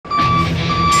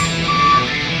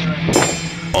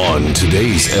On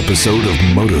today's episode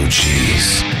of Moto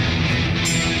Cheese.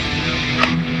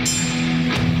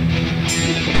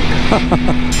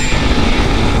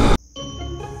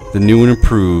 The new and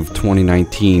improved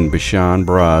 2019 Bashan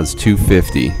Brozz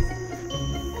 250. It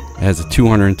has a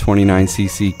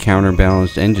 229cc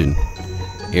counterbalanced engine,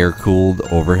 air-cooled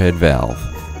overhead valve.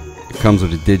 It comes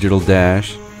with a digital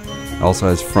dash. It also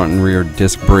has front and rear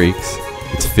disc brakes.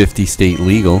 It's 50 state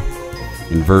legal.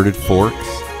 Inverted forks,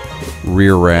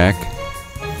 rear rack,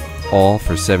 all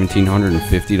for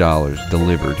 $1,750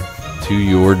 delivered to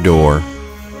your door.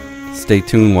 Stay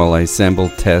tuned while I assemble,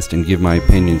 test, and give my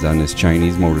opinions on this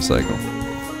Chinese motorcycle.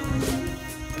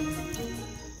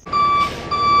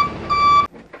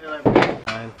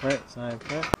 Sign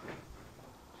print.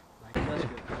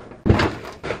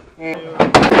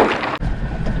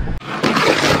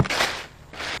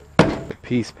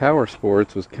 Peace Power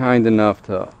Sports was kind enough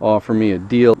to offer me a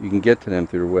deal. You can get to them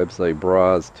through their website,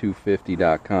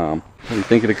 brozz250.com. What do you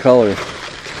think of the color?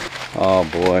 Oh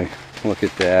boy, look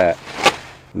at that.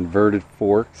 Inverted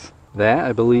forks. That,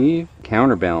 I believe,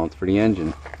 counterbalance for the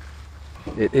engine.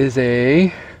 It is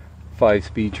a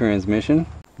 5-speed transmission.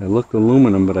 It looked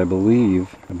aluminum, but I believe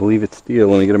it's steel.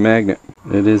 Let me get a magnet.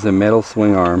 It is a metal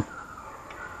swing arm.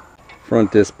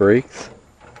 Front disc brakes.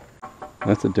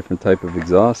 That's a different type of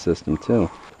exhaust system too.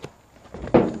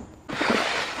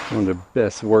 One of the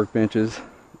best workbenches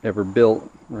ever built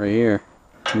right here.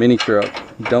 Mini truck,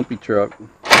 dumpy truck.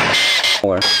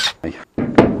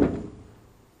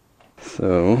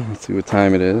 So let's see what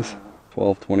time it is.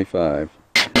 12:25.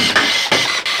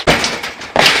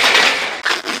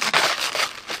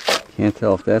 Can't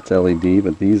tell if that's LED,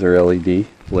 but these are LED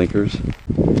blinkers.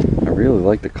 I really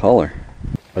like the color.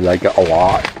 I like it a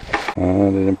lot.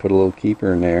 They didn't put a little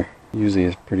keeper in there. Usually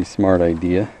it's a pretty smart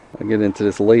idea. I'll get into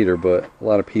this later, but a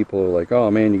lot of people are like,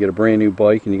 oh man, you get a brand new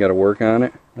bike and you got to work on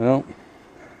it. Well,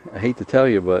 I hate to tell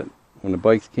you, but when the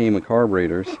bikes came with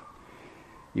carburetors,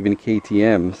 even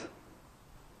KTM's,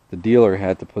 the dealer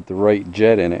had to put the right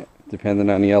jet in it, depending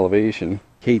on the elevation.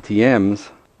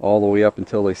 KTM's, all the way up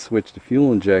until they switched to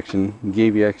fuel injection,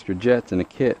 gave you extra jets in a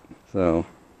kit. So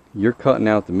you're cutting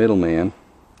out the middleman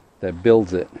that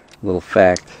builds it. Little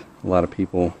fact a lot of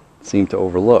people seem to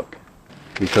overlook,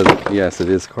 because yes, it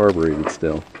is carbureted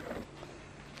still.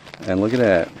 And look at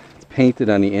that, it's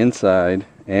painted on the inside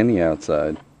and the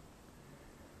outside.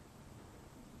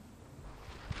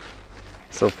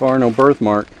 So far no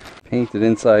birthmark. Painted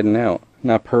inside and out.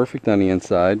 Not perfect on the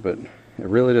inside, but it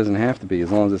really doesn't have to be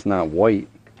as long as it's not white.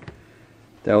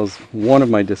 That was one of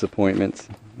my disappointments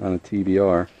on a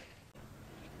TBR.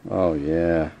 Oh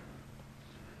yeah,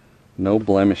 no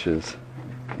blemishes.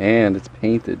 And it's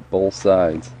painted both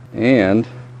sides, and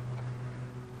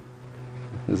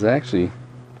it's actually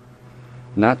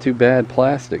not too bad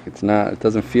plastic. It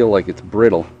doesn't feel like it's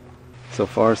brittle. So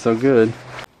far so good.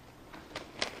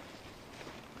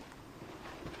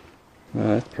 Oh,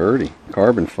 that's pretty.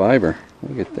 Carbon fiber.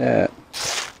 Look at that.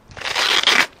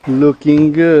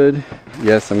 Looking good.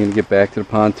 Yes, I'm going to get back to the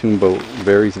pontoon boat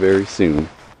very soon.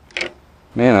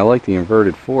 Man, I like the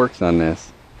inverted forks on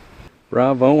this.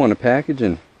 Bravo on the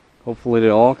packaging. Hopefully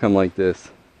they'll all come like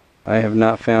this. I have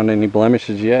not found any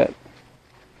blemishes yet.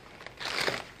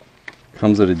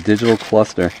 Comes with a digital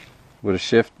cluster with a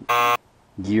shift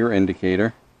gear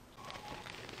indicator.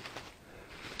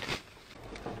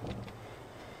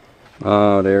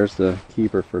 Oh, there's the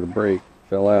keeper for the brake.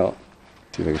 Fell out.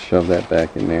 See if I can shove that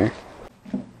back in there.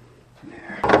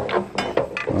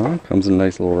 Well, comes in a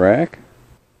nice little rack.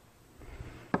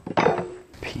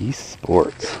 Peace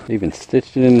Sports. They even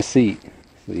stitched it in the seat,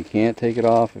 so you can't take it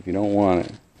off if you don't want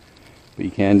it. But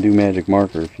you can do magic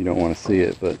marker if you don't want to see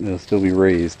it, but it'll still be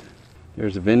raised.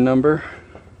 There's a VIN number.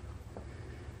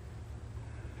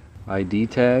 ID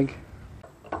tag.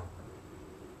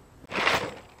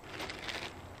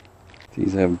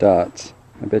 These have dots.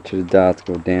 I bet you the dots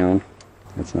go down.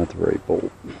 That's not the right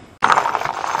bolt.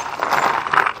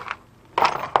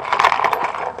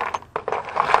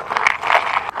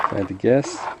 If I had to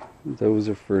guess, those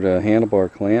are for the handlebar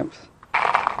clamps.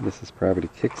 This is probably the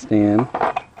kickstand.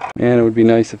 Man, it would be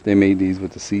nice if they made these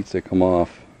with the seats that come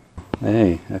off.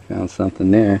 Hey, I found something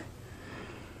there.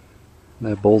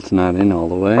 That bolt's not in all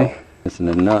the way. Missing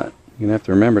a nut. You're gonna have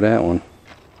to remember that one.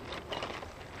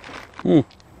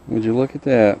 Would you look at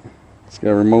that? It's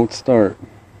got a remote start.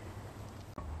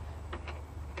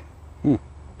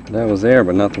 That was there,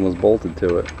 but nothing was bolted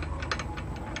to it.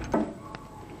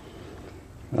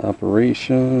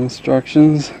 Operation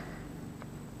instructions.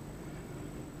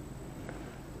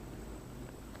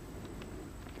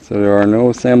 So there are no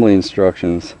assembly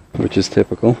instructions, which is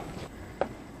typical.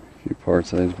 If you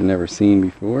parts I've never seen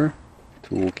before.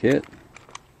 Tool kit.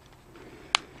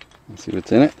 Let's see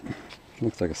what's in it.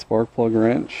 Looks like a spark plug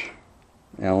wrench,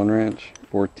 Allen wrench,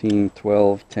 14,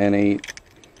 12, 10, 8,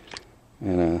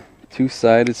 and a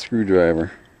two-sided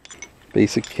screwdriver.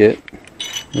 Basic kit,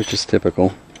 which is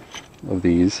typical of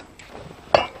these.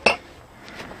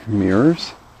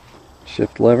 Mirrors,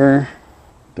 shift lever,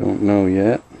 don't know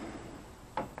yet.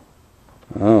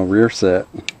 Oh, rear set.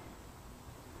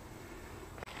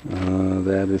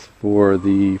 That is for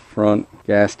the front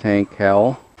gas tank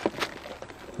cowl.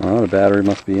 Oh, the battery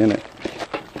must be in it.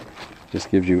 Just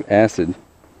gives you acid.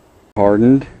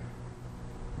 Hardened.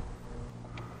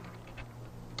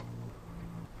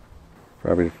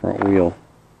 Probably the front wheel,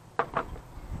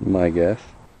 my guess.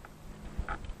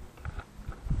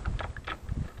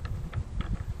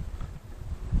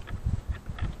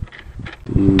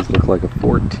 These look like a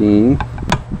 14.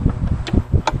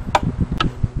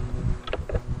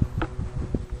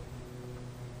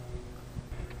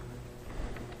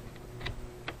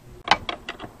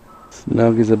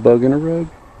 Snug as a bug in a rug.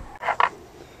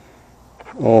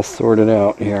 All sorted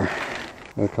out here.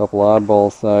 Got a couple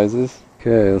oddball sizes.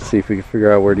 Okay, let's see if we can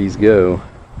figure out where these go.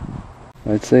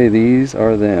 I'd say these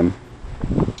are them.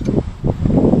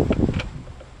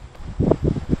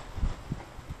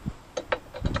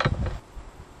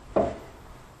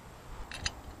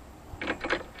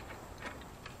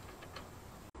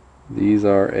 These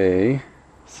are a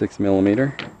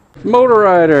 6mm motor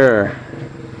rider.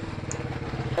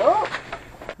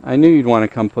 I knew you'd want to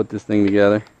come put this thing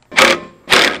together.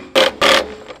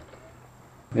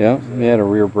 Yeah, we had a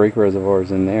rear brake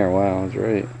reservoirs in there. Wow, that's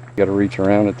right. You got to reach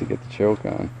around it to get the choke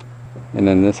on. And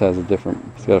then this has a different,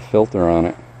 it's got a filter on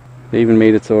it. They even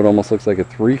made it so it almost looks like a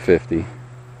 350.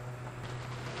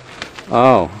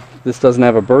 Oh, this doesn't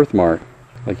have a birthmark.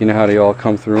 Like, you know how they all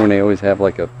come through and they always have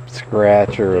like a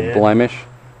scratch or a blemish?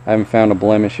 I haven't found a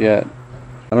blemish yet.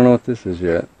 I don't know what this is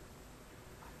yet.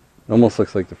 It almost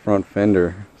looks like the front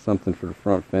fender, something for the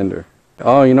front fender.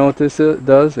 Oh, you know what this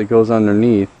does? It goes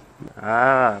underneath.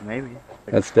 Ah, maybe. Like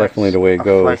that's definitely the way it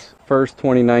goes. First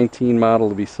 2019 model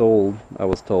to be sold, I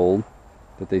was told,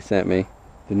 that they sent me.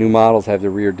 The new models have the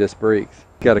rear disc brakes.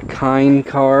 Got a kind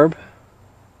carb.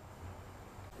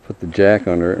 Put the jack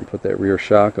under it and put that rear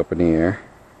shock up in the air.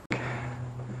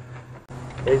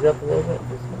 Raise up a little bit.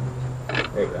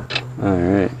 There you go.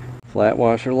 Alright. Flat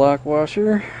washer, lock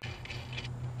washer.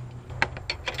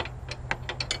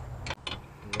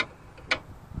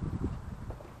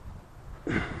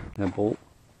 That bolt.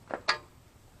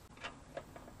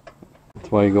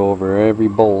 That's why you go over every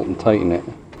bolt and tighten it.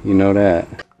 You know that.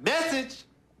 Message!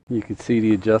 You can see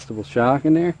the adjustable shock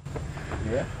in there.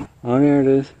 Yeah. Oh, there it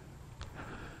is.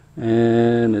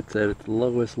 And it's at its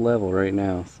lowest level right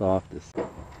now, softest.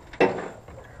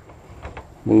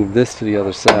 Move this to the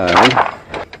other side,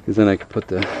 because then I can put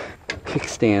the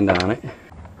kickstand on it.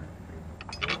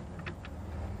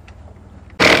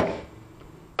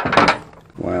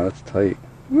 Wow, that's tight.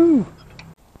 Woo!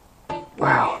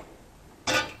 Wow.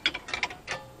 I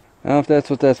don't know if that's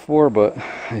what that's for, but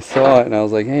I saw it and I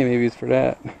was like, hey, maybe it's for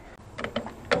that.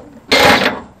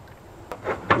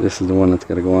 This is the one that's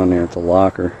got to go on there. It's a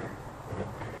locker.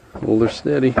 Hold her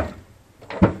steady.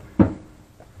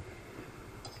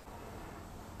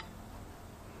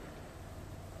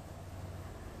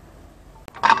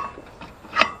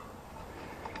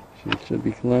 She should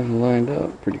be lined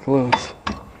up pretty close.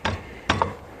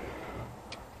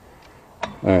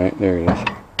 Alright, there it is.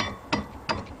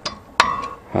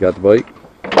 Got the bike.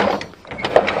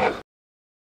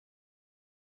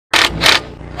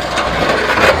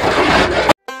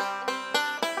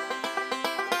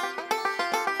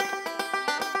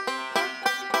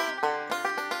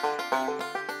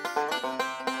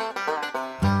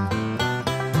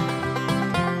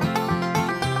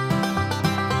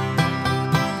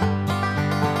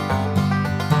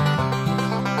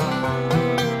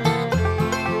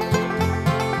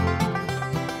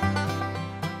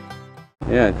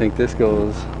 Yeah, I think this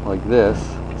goes like this.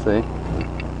 See?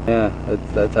 Yeah,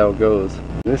 that's how it goes.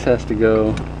 This has to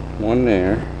go one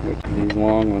there, which these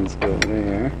long ones go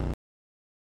there.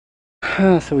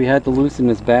 So we had to loosen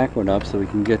this back one up so we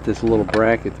can get this little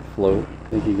bracket to float. I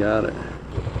think you got it.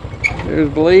 There's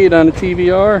blade on the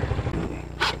TBR.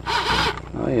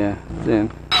 Oh yeah, it's in.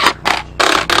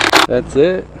 That's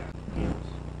it.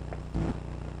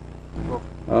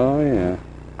 Oh yeah.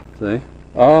 See?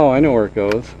 Oh, I know where it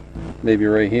goes. Maybe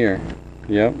right here.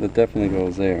 Yep, that definitely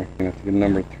goes there. I'm gonna have to get a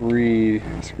number 3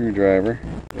 screwdriver.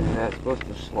 Is that supposed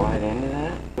to slide into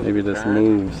that? Maybe this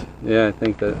moves. Yeah, I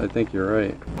think you're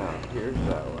right. Oh, here's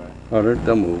that way. Oh,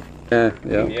 they'll move. Yeah,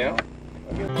 yeah. Yeah.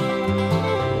 Okay.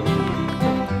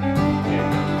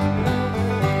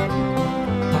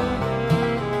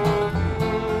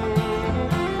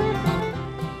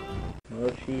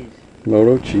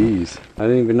 Moto cheese. I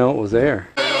didn't even know it was there.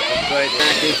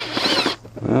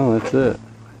 Well, that's it.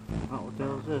 What the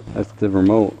hell is this? That's the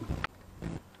remote.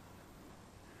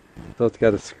 So it's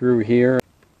got a screw here.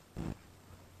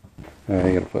 Alright,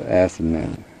 I gotta put acid in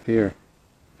that. Here.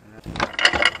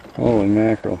 Holy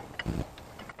mackerel.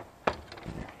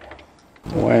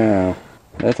 Wow.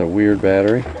 That's a weird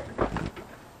battery.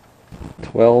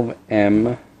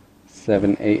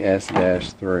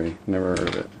 12M7AS-3. Never heard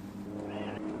of it.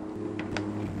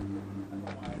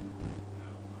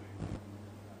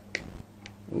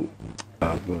 Ooh.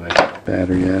 Oh boy.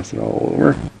 Battery acid all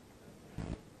over.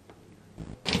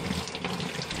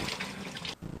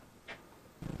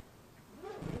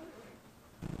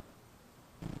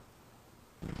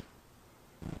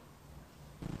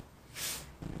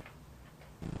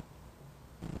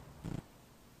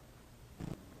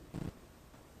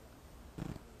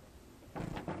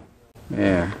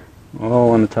 Yeah,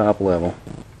 all on the top level.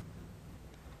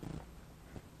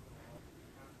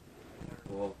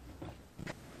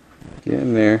 Get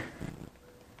in there.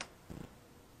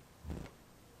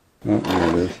 Oh, there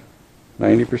it is.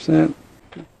 90%.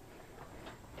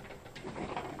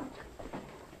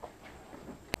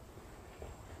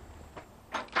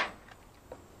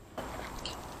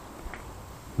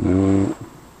 No,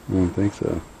 I don't think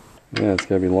so. Yeah, it's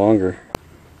gotta be longer.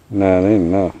 Nah, that ain't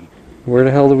enough. Where the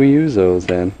hell do we use those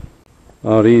then?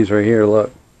 Oh, these right here,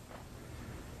 look.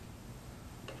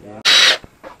 Yeah.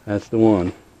 That's the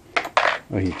one.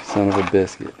 Oh, you son of a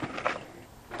biscuit.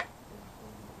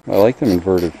 I like them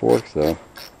inverted forks though.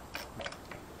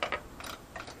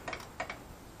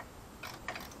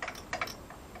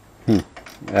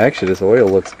 Actually, this oil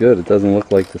looks good. It doesn't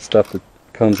look like the stuff that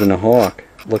comes in a Hawk.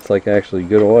 It looks like actually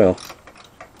good oil.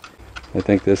 I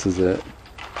think this is it.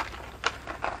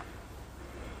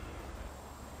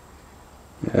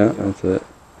 Yeah, that's it.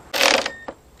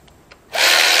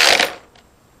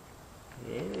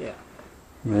 Yeah.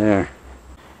 There.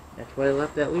 That's what I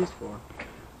left that lease for.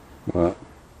 What?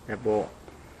 That bolt.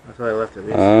 That's what I left it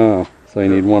lease Oh, so you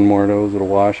need one more of those with a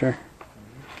washer?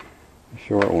 A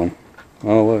short one.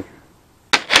 Oh, look.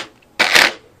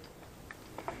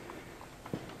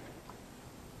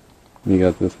 You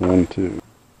got this one too.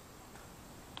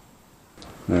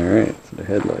 Alright, so the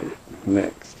headlight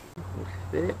next.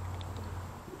 Fit it.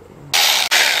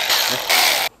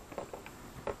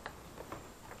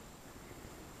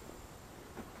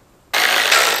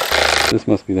 This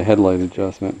must be the headlight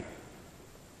adjustment.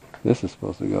 This is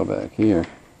supposed to go back here.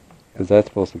 Because that's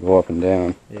supposed to go up and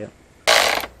down. Yeah.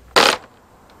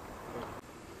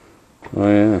 Oh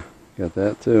yeah, got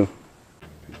that too.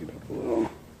 Pick it up a little.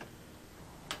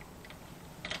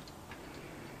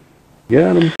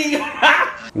 Got him.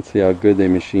 Let's see how good they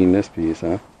machine this piece,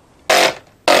 huh?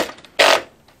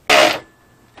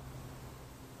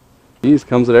 These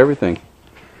comes with everything.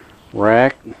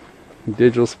 Rack,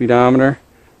 digital speedometer.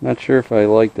 Not sure if I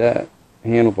like that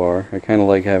handlebar. I kind of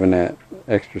like having that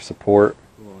extra support.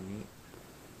 A little neat.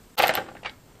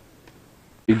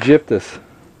 You gypped this.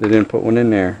 They didn't put one in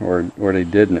there, or they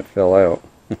did and it fell out.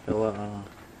 I'll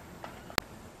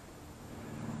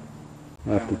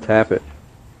have to tap it.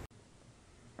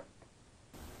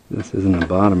 This isn't a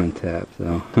bottoming tap,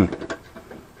 so I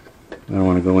don't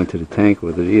want to go into the tank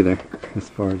with it either, as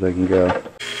far as I can go.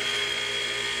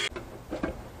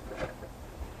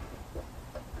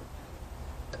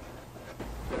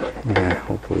 Yeah,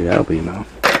 hopefully that'll be enough.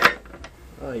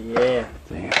 Oh yeah.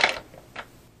 Damn.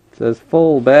 It says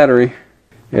full battery.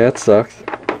 Yeah, it sucks.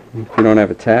 If you don't have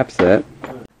a tap set.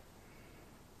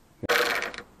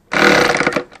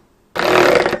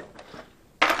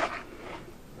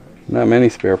 Not many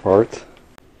spare parts.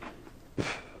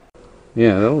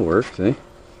 Yeah, that'll work, see?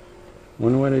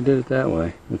 Wonder why they did it that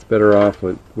way. It's better off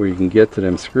with where you can get to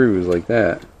them screws like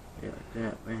that. Yeah, like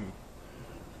that, bang.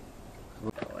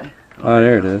 Oh,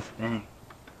 there it is. Bang.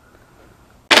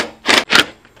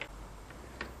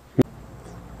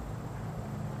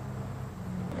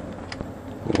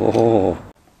 Oh.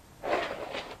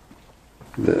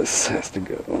 This has to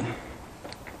go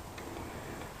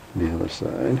the other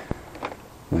side.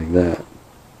 Like that.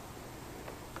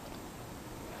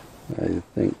 I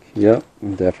think, yep,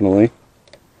 definitely.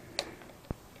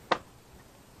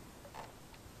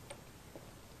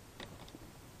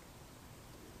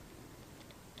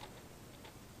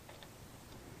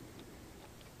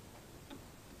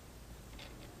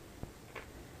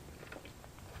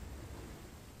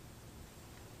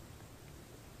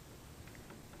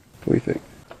 What do you think?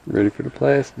 Ready for the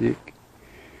plastic?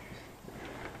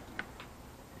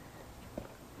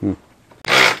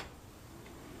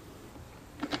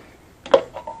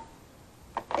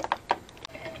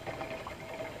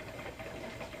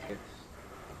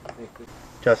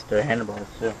 Adjust the handlebars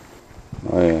too.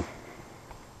 Oh yeah.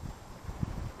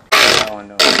 Oh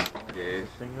no. Yeah,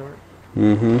 single.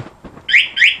 Mm-hmm.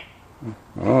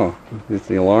 Oh, it's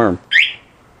the alarm.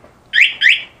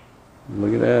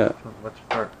 Look at that. Let's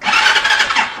start.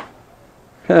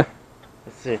 Heh.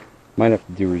 Let's see. Might have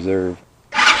to do reserve.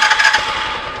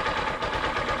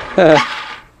 Look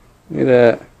at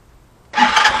that.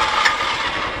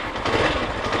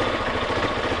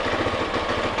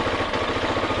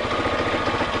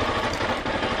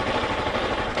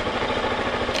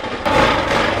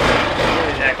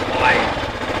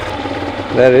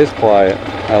 That is quiet.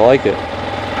 I like it.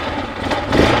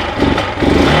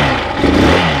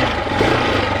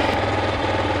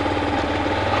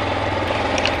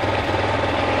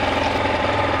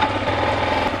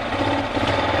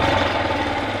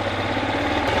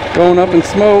 Going up in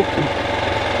smoke.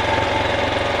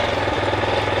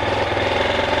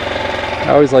 I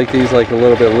always like these like a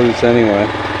little bit loose anyway.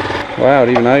 Wow, it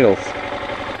even idles.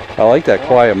 I like that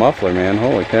quiet muffler, man.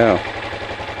 Holy cow.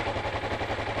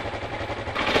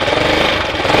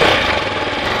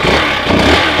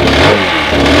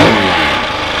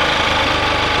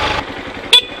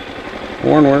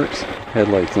 Horn works.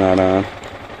 Headlight's not on.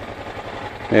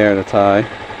 There, that's high.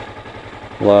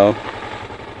 Low.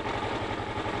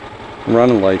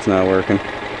 Running light's not working.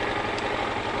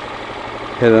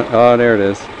 Hit it. Oh, there it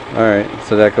is. Alright,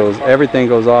 so that goes, everything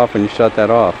goes off when you shut that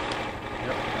off.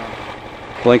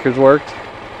 Yep. Blinkers worked.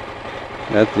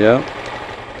 That's, yep.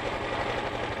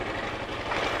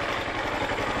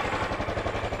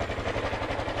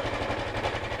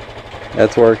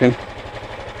 That's working.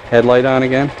 Headlight on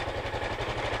again.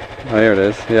 Oh, there it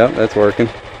is. Yep, that's working.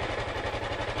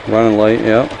 Running light,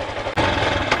 yep.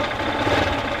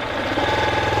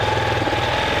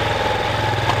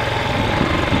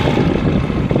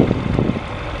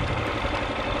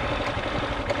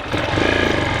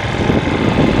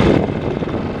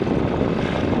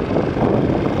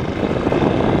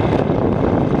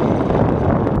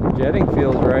 Jetting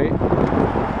feels right.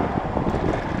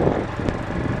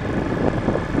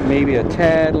 Maybe a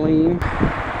tad lean.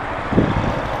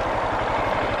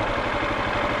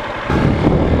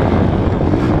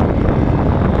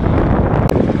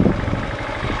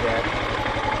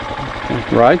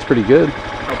 Ride's pretty good.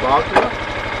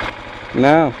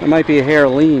 No, it might be a hair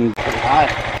lean.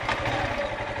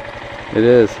 It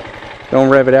is. Don't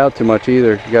rev it out too much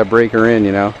either. You got to break her in,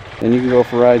 you know. Then you can go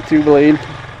for ride 2 blade.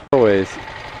 Always.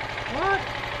 What?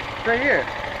 It's right here.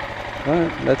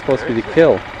 That's supposed to be the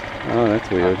kill. Oh, that's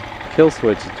weird. Kill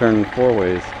switch is turning 4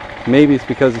 ways. Maybe it's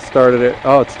because it started it.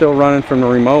 Oh, it's still running from the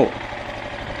remote.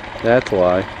 That's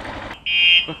why.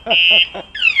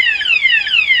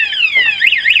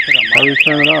 How do you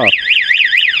turn it off?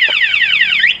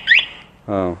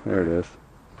 Oh, there it is.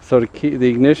 So the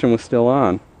ignition was still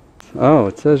on. Oh,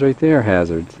 it says right there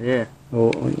hazards. Yeah.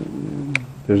 Oh,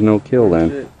 there's no kill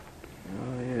then.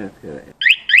 Oh yeah, it's good.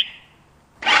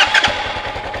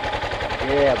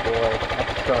 Yeah, boy.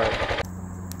 That's start.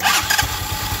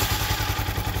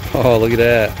 Oh, look at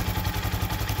that.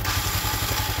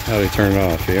 How do you turn it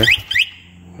off here?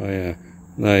 Oh yeah,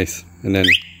 nice. And then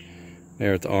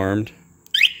there it's armed,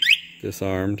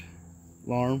 disarmed.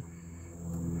 Alarm.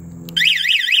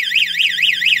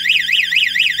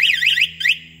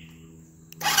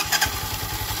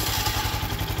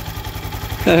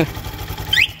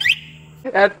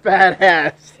 That's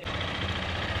badass.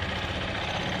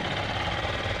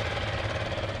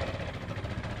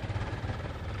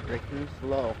 Freaking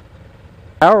slow.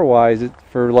 Power wise, it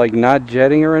for like not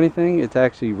jetting or anything, it's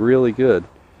actually really good.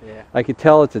 Yeah. I could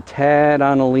tell it's a tad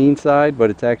on the lean side, but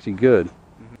it's actually good.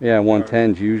 Yeah,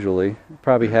 110s usually. It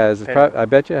probably has. I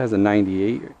bet you it has a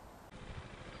 98.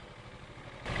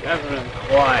 Definitely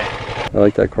quiet. I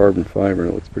like that carbon fiber.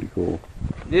 It looks pretty cool.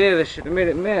 Yeah, they should have made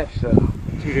it match though.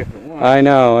 2 different ones. I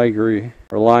know. I agree.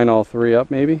 Or line all 3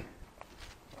 up maybe.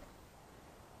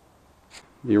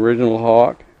 The original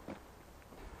Hawk.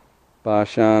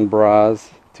 Bashan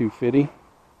Brozz 250.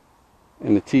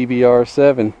 And the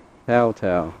TBR7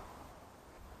 Tao.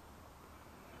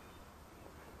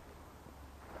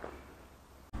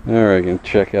 Alright, gonna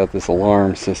check out this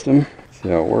alarm system. See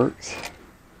how it works.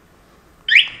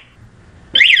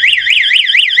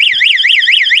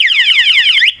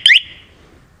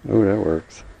 Oh, that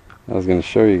works. I was going to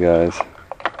show you guys.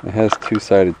 It has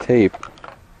 2-sided tape,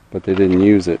 but they didn't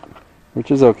use it,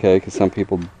 which is okay because some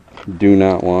people do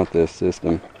not want this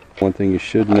system. One thing you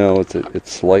should know is that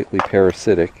it's slightly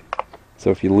parasitic. So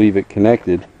if you leave it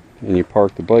connected and you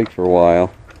park the bike for a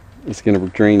while, it's going to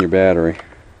drain your battery.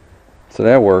 So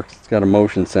that works. It's got a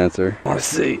motion sensor. I want to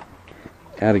see.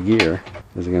 Out of gear.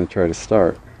 Is it going to try to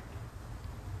start?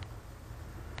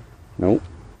 Nope.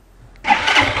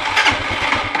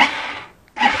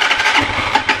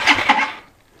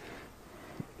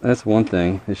 That's one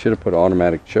thing. They should have put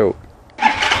automatic choke.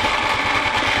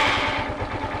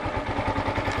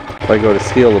 If I go to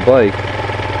steal the bike,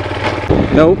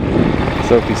 nope.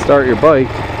 So if you start your bike,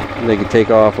 they can take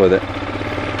off with it.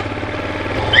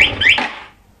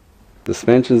 The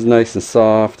suspension's nice and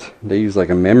soft. They use like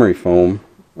a memory foam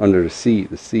under the seat.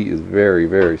 The seat is very,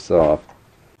 very soft.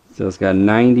 So it's got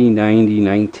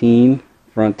 90-90-19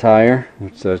 front tire,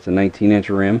 so it's a 19-inch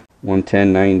rim,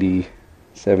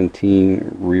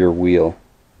 110-90-17 rear wheel.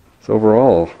 So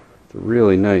overall, it's a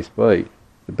really nice bike.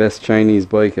 The best Chinese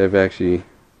bike I've actually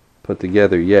put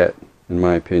together yet, in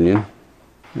my opinion.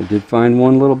 I did find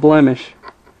one little blemish.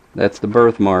 That's the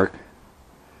birthmark.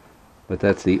 But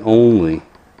that's the only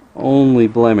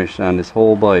blemish on this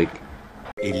whole bike.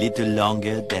 A little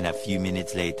longer than a few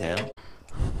minutes later.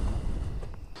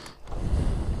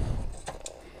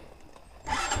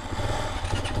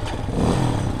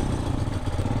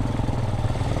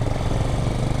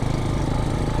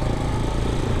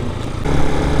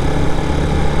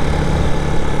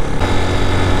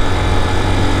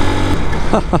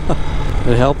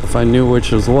 It'd help if I knew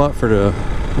which was what for the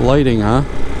lighting, huh?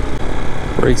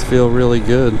 Brakes feel really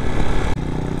good.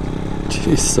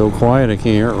 Jeez, so quiet I can't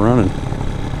hear it running.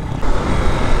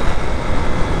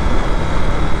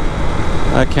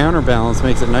 That counterbalance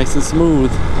makes it nice and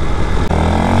smooth.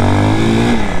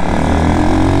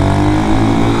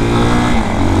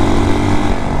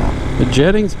 The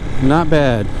jetting's not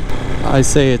bad. I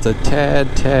say it's a tad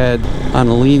on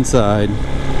the lean side,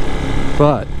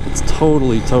 but it's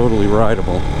totally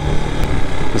rideable.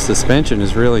 The suspension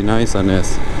is really nice on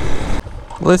this.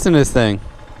 Listen to this thing.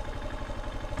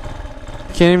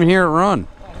 Can't even hear it run.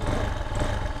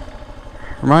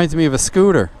 Reminds me of a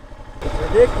scooter. It's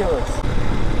ridiculous.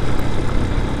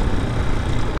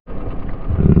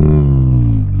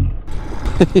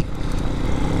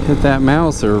 Hit that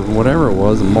mouse or whatever it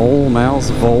was, mouse,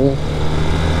 vole.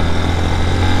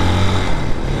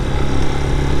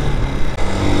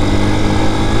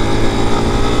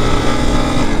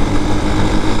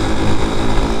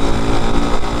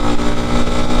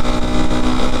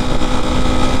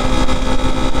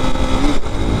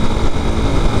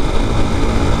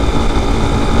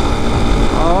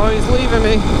 He's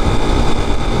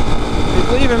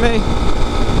leaving me.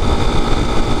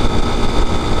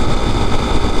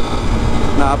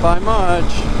 Not by much.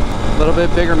 A little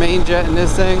bit bigger main jet in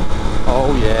this thing.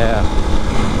 Oh yeah.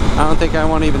 I don't think I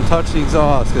want to even touch the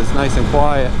exhaust because it's nice and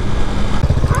quiet.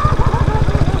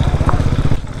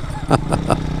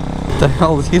 What the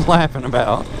hell is he laughing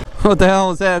about? What the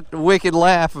hell is that wicked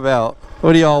laugh about?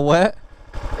 What are y'all wet?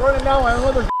 Running down my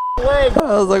mother's leg.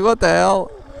 I was like, what the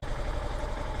hell?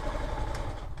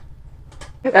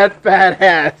 That fat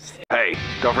ass. Hey,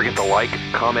 don't forget to like,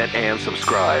 comment, and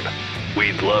subscribe.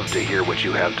 We'd love to hear what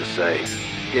you have to say.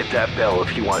 Hit that bell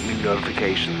if you want new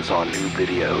notifications on new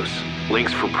videos.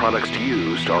 Links for products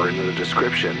used are in the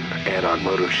description and on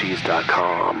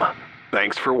motocheese.com.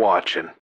 Thanks for watching.